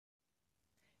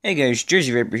Hey guys,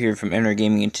 Jersey Viper here from NR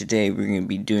Gaming, and today we're going to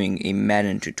be doing a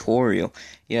Madden tutorial.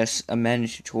 Yes, a Madden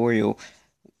tutorial.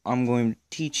 I'm going to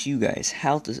teach you guys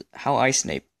how I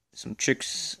snipe, some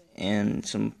tricks and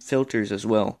some filters as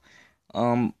well.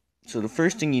 So the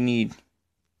first thing you need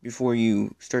before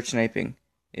you start sniping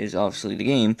is obviously the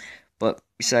game, but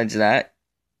besides that,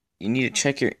 you need to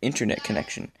check your internet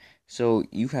connection. So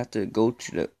you have to go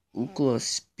to the Ookla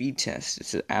speed test.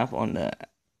 It's an app on the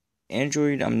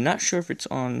Android. I'm not sure if it's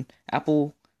on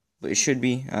Apple, but it should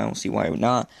be. I don't see why it would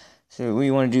not. So what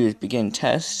you want to do is begin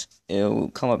test. It'll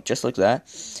come up just like that,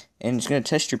 and it's going to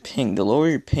test your ping. The lower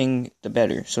your ping, the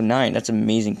better. So 9, that's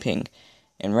amazing ping.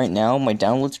 And right now, my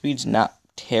download speed's not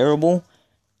terrible,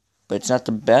 but it's not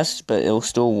the best, but it'll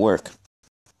still work.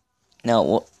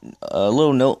 Now, a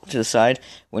little note to the side,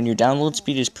 when your download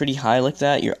speed is pretty high like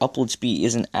that, your upload speed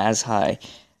isn't as high.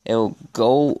 It'll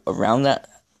go around that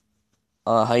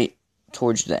height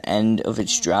towards the end of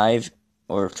its drive,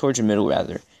 or towards the middle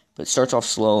rather, but it starts off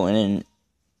slow and then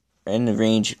in the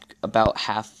range about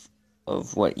half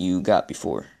of what you got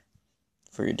before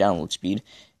for your download speed.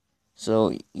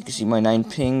 So you can see my 9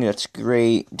 ping, that's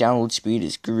great. Download speed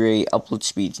is great. Upload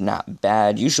speed's not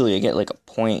bad. Usually I get like a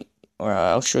point, or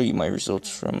I'll show you my results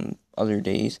from other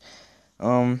days.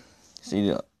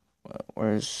 See,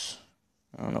 where's,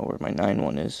 I don't know where my 9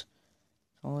 one is.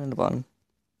 It's all in the bottom.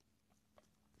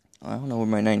 I don't know where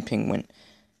my 9 ping went.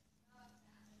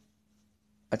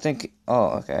 I think,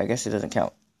 oh, okay, I guess it doesn't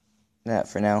count that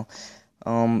for now.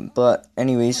 But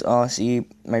anyways, see,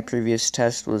 my previous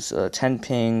test was 10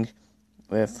 ping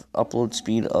with upload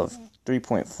speed of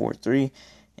 3.43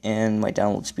 and my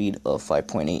download speed of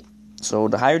 5.8. So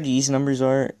the higher these numbers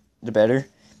are, the better,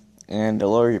 and the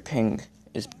lower your ping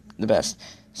is the best.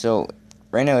 So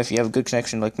right now, if you have a good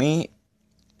connection like me,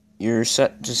 you're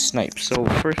set to snipe. So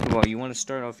first of all, you want to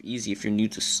start off easy if you're new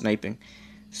to sniping.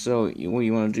 So what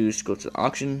you want to do is go to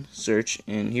auction, search,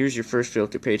 and here's your first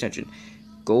filter. Pay attention.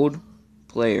 Gold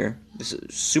player. This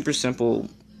is super simple.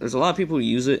 There's a lot of people who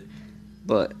use it,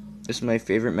 but this is my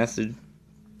favorite method.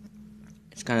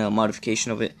 It's kind of a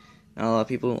modification of it. Not a lot of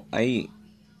people.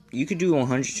 You could do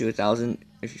 100 to 1,000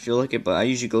 if you feel like it, but I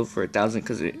usually go for 1,000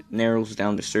 because it narrows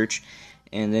down the search.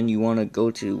 And then you want to go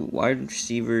to wide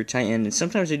receiver, tight end, and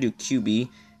sometimes they do QB,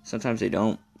 sometimes they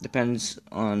don't. Depends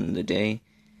on the day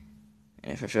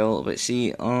and if I feel. But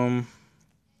see, a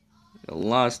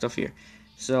lot of stuff here.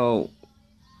 So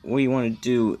what you want to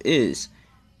do is,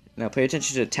 now pay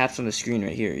attention to the taps on the screen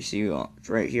right here. You see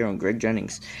right here on Greg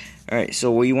Jennings. All right.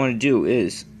 So what you want to do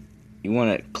is, you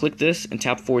want to click this and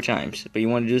tap 4 times, but you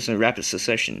want to do this in a rapid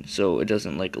succession so it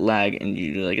doesn't like lag and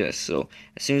you do like this. So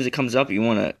as soon as it comes up, you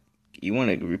want to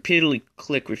repeatedly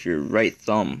click with your right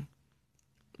thumb,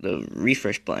 the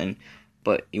refresh button,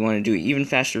 but you want to do it even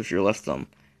faster with your left thumb.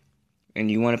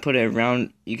 And you want to put it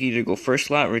around, you can either go first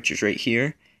slot, which is right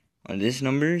here on this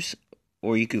numbers,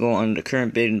 or you could go on the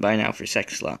current bid and buy now for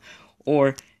second slot.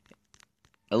 Or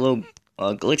a little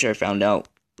glitch I found out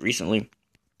recently.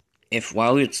 If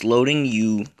while it's loading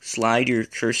you slide your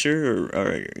cursor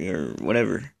or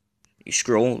whatever, you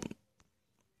scroll,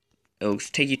 it'll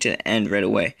take you to the end right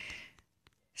away.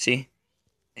 See?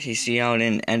 You see how it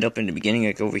didn't end up in the beginning,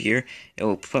 like over here? It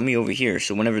will put me over here,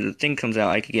 so whenever the thing comes out,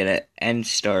 I could get an end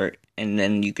start, and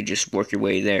then you could just work your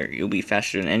way there. You'll be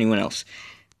faster than anyone else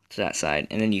to that side,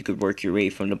 and then you could work your way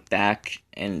from the back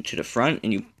and to the front,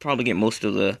 and you probably get most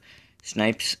of the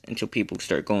snipes until people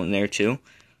start going there too.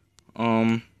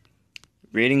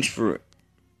 Ratings for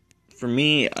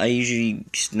me, I usually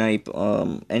snipe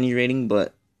any rating,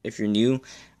 but if you're new,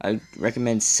 I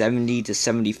recommend 70 to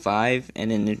 75, and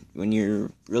then when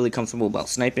you're really comfortable about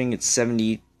sniping, it's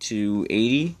 70 to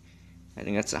 80. I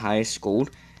think that's the highest gold.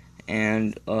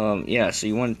 And yeah, so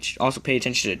you want to also pay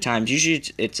attention to the times. Usually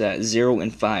it's at 0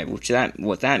 and 5,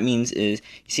 what that means is,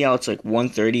 you see how it's like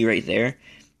 1:30 right there?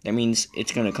 That means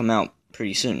it's gonna come out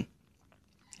pretty soon.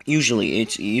 Usually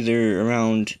it's either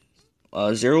around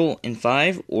 0 and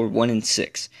 5 or 1 and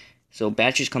 6. So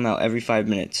batches come out every 5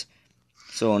 minutes.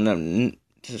 So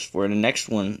just for the next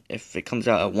one, if it comes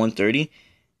out at 1:30,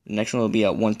 the next one will be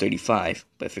at 1:35.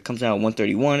 But if it comes out at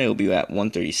 1:31, it will be at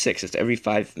 1:36. It's every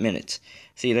 5 minutes.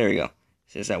 See, there we go.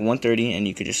 So it's at 1:30, and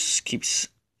you could just keep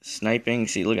sniping.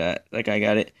 See, look at that. That guy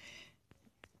got it.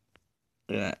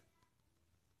 Look at that.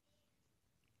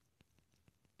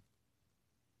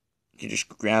 You just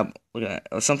grab. Look at that.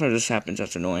 Oh, sometimes this happens.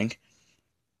 That's annoying.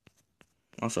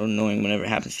 Also annoying whenever it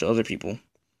happens to other people,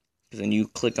 because then you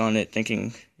click on it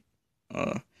thinking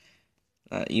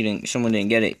someone didn't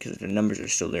get it because the numbers are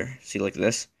still there. See, like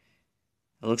this,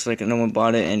 it looks like no one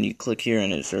bought it, and you click here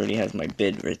and it already has my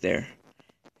bid right there,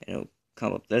 and it'll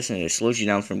come up this, and it slows you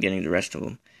down from getting the rest of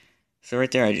them. So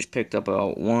right there, I just picked up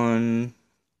about one.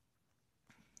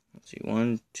 Let's see,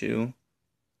 1, 2.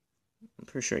 I'm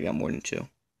pretty sure I got more than 2.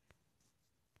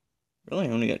 Really,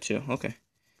 I only got 2. Okay.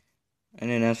 And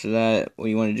then after that, what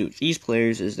you want to do with these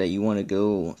players is that you want to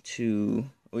go to,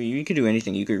 well, you could do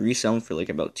anything. You could resell them for like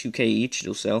about 2K each.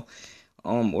 They'll sell.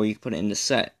 Or you can put it in the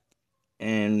set.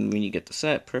 And when you get the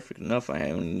set, perfect enough. I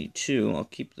only need 2. I'll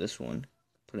keep this one.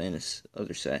 Put it in this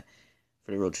other set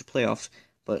for the road to playoffs.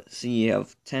 But see, you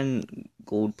have 10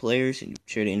 gold players, and you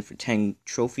trade it in for 10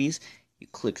 trophies. You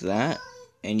click that,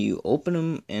 and you open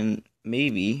them, and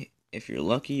maybe, if you're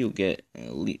lucky, you'll get an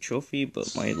elite trophy.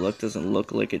 But my luck doesn't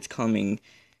look like it's coming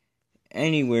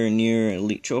anywhere near an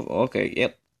elite trophy. Okay,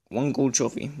 yep, 1 gold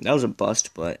trophy. That was a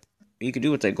bust, but what you could do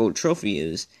with that gold trophy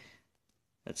is,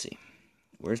 let's see,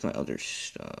 where's my other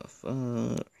stuff?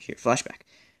 Here, flashback.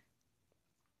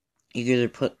 You can either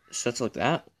put sets like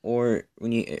that, or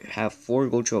when you have 4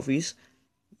 gold trophies,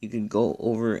 you can go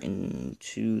over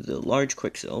into the large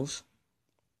quick sells.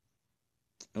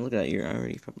 And look at that, you're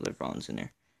already put the bronze in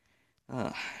there.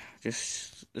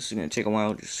 This is gonna take a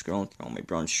while. Just scrolling through all my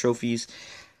bronze trophies.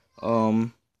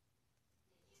 Wait,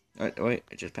 I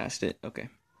just passed it. Okay,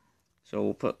 so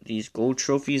we'll put these gold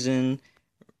trophies in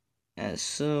as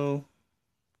so.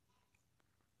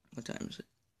 What time is it?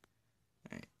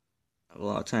 Alright, I have a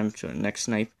lot of time to the next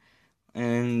snipe.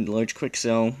 And large quick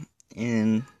sell,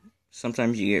 and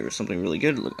sometimes you get something really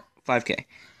good. Look, 5K.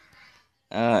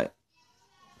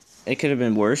 It could have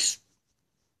been worse.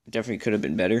 Definitely could have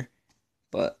been better.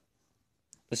 But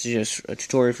this is just a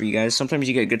tutorial for you guys. Sometimes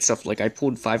you get good stuff. Like I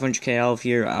pulled 500K out of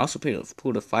here. I also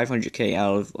pulled a 500K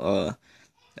out of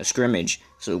a scrimmage.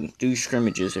 So do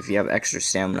scrimmages if you have extra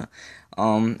stamina.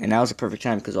 And now is a perfect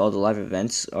time because all the live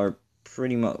events are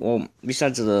pretty much, well,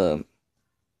 besides the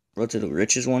Road to the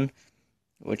Riches one,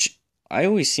 which I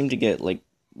always seem to get like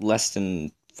less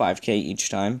than 5K each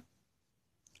time.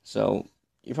 So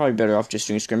you're probably better off just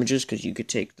doing scrimmages because you could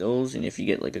take those, and if you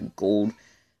get like a gold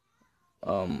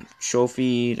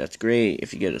trophy, that's great.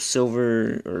 If you get a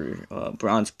silver or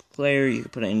bronze player, you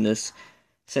can put it in this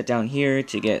set down here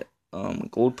to get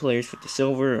gold players with the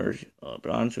silver, or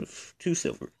bronze with 2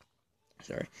 silver.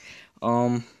 Sorry.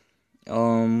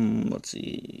 Let's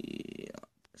see.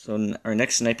 So our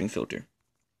next sniping filter.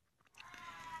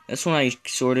 That's one I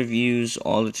sort of use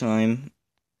all the time.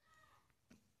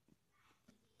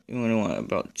 You want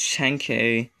about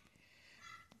 10K,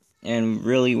 and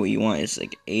really what you want is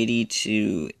like 80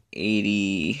 to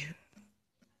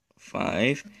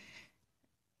 85,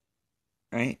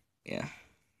 right? Yeah.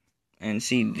 And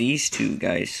see, these 2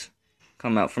 guys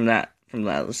come out from that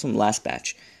last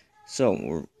batch.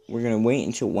 So we're gonna wait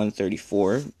until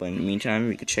 134, but in the meantime,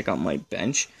 we could check out my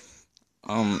bench.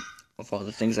 Of all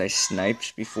the things I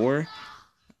sniped before.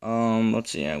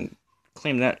 Let's see, I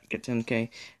claim that, get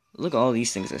 10K. Look at all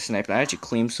these things I sniped. I actually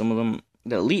claimed some of them.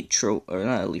 The elite or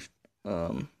not elite,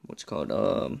 what's it called?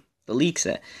 The league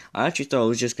set. I actually thought it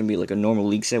was just gonna be like a normal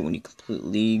league set when you complete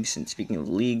leagues. And speaking of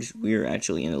leagues, we are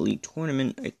actually in a league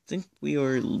tournament. I think we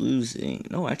are losing.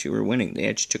 No, actually we're winning. They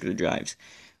actually took the drives.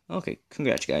 Okay,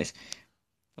 congrats guys.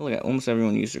 Oh, look at almost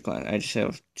everyone used their class. I just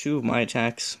have 2 of my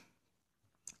attacks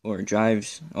or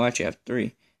drives. Oh, actually I have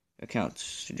 3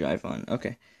 accounts to drive on.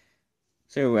 Okay.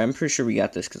 So I'm pretty sure we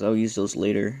got this because I'll use those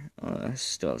later. I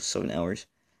still have 7 hours.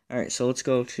 Alright, so let's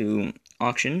go to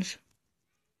auctions.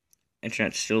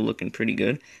 Internet's still looking pretty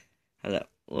good. Have that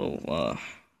little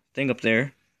thing up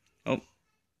there. Oh,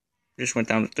 just went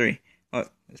down to 3. Oh,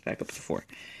 it's back up to 4.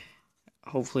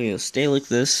 Hopefully it'll stay like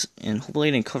this, and hopefully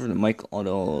I didn't cover the mic on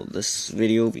all this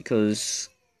video because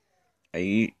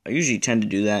I usually tend to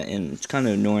do that, and it's kind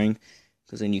of annoying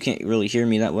because then you can't really hear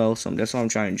me that well. So that's why I'm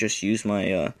trying to just use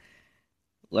my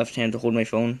left hand to hold my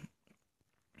phone.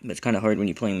 But it's kind of hard when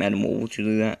you're playing Madden Mobile to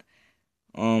do that.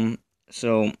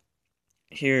 So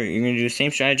here you're gonna do the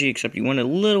same strategy except you want it a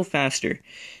little faster.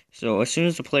 So as soon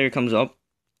as the player comes up,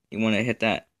 you want to hit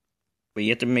that, but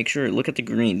you have to make sure look at the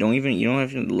green. You don't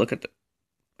have to look at the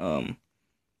you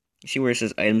see where it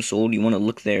says item sold. You want to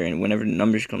look there, and whenever the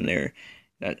numbers come there,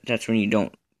 that's when you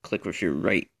don't click with your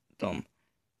right thumb,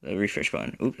 the refresh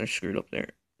button. Oops, I screwed up there.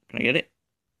 Can I get it?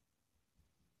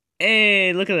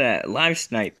 Hey, look at that live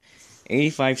snipe.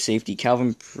 85 safety,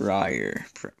 Calvin Pryor,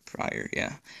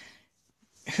 yeah.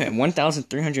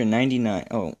 1,399.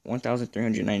 Oh,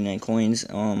 1,399 coins.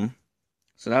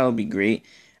 So that would be great.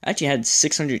 I actually had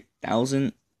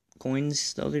 600,000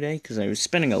 coins the other day because I was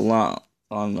spending a lot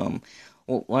on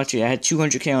Well, actually, I had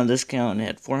 200K on this account and I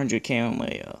had 400K on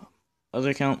my other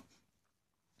account,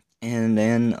 and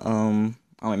then on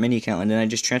my mini account, and then I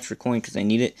just transferred coin because I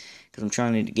need it because I'm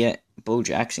trying to get Bo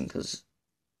Jackson, because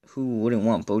who wouldn't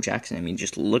want Bo Jackson? I mean,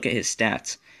 just look at his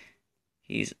stats.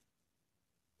 He's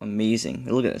amazing.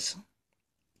 Look at this.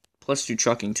 +2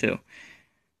 trucking, too.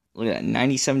 Look at that.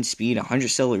 97 speed, 100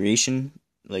 acceleration.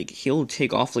 Like, he'll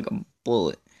take off like a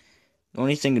bullet. The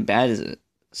only thing bad is a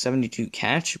 72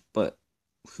 catch, but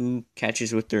who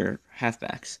catches with their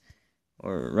halfbacks?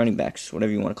 Or running backs,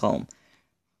 whatever you want to call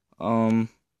them.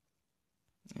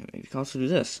 Maybe you can also do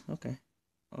this. Okay.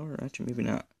 Or actually, maybe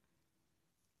not.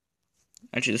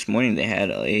 Actually, this morning they had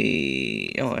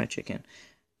actually I can.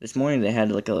 This morning they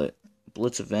had like a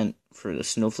blitz event for the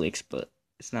snowflakes, but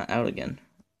it's not out again.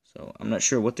 So I'm not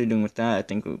sure what they're doing with that. I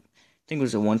think it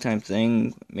was a one-time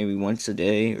thing, maybe once a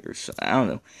day or so. I don't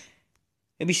know.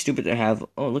 It'd be stupid to have.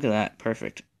 Oh, look at that!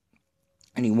 Perfect.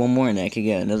 I need one more, and I could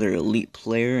get another elite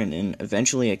player, and then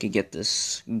eventually I could get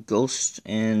this ghost,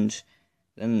 and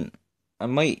then I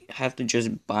might have to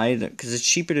just buy the, because it's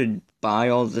cheaper to buy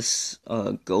all this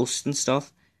ghost and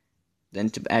stuff than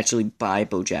to actually buy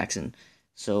Bo Jackson.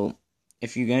 So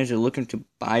if you guys are looking to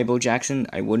buy Bo Jackson,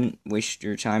 I wouldn't waste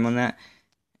your time on that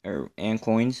and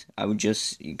coins. I would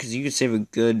just, because you could save a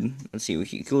good. Let's see,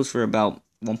 he goes for about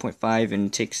 1.5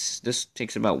 and takes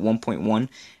about 1.1.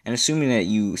 And assuming that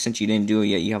since you didn't do it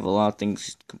yet, you have a lot of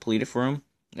things completed for him.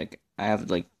 Like I have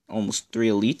like almost 3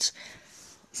 elites.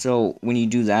 So when you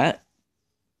do that,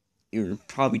 you're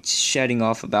probably shedding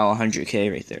off about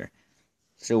 100k right there.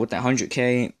 So with that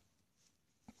 100k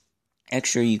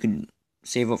extra, you could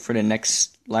save up for the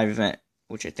next live event,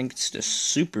 which I think it's the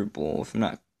Super Bowl. If I'm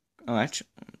not, oh, actually,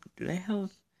 do they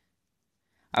have?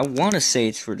 I want to say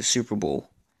it's for the Super Bowl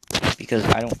because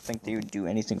I don't think they would do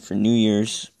anything for New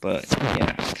Year's. But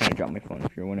yeah, I kind of dropped my phone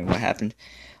if you're wondering what happened.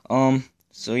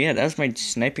 So yeah, that's my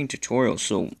sniping tutorial.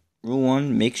 So rule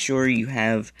 1: make sure you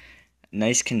have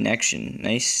nice connection,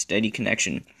 nice steady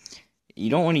connection. You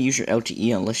don't want to use your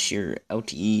LTE unless your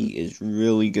LTE is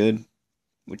really good,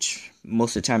 which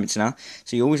most of the time it's not.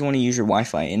 So you always want to use your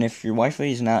Wi-Fi. And if your Wi-Fi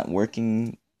is not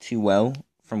working too well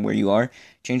from where you are,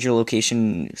 change your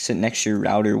location, sit next to your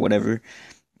router, whatever.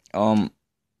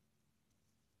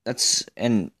 That's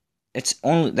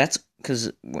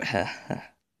because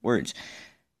words.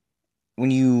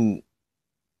 When you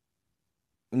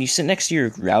sit next to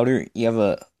your router, you have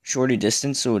a shorter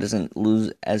distance, so it doesn't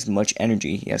lose as much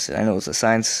energy. Yes, I know it's a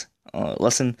science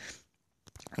lesson.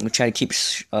 I'm gonna try to keep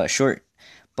short,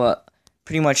 but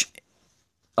pretty much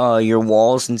your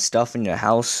walls and stuff in your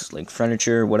house, like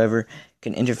furniture, whatever,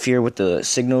 can interfere with the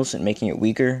signals and making it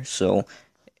weaker. So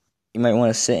you might want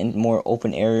to sit in more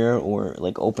open area or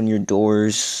like open your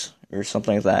doors or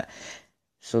something like that,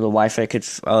 so the Wi-Fi could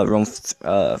roam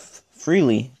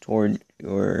freely toward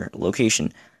your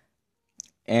location.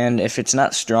 And if it's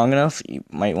not strong enough, you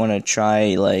might want to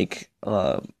try like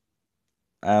I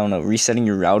don't know, resetting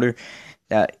your router.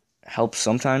 That helps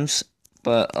sometimes.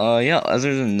 But yeah,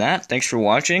 other than that, thanks for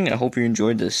watching. I hope you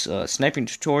enjoyed this sniping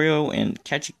tutorial, and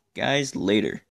catch you guys later.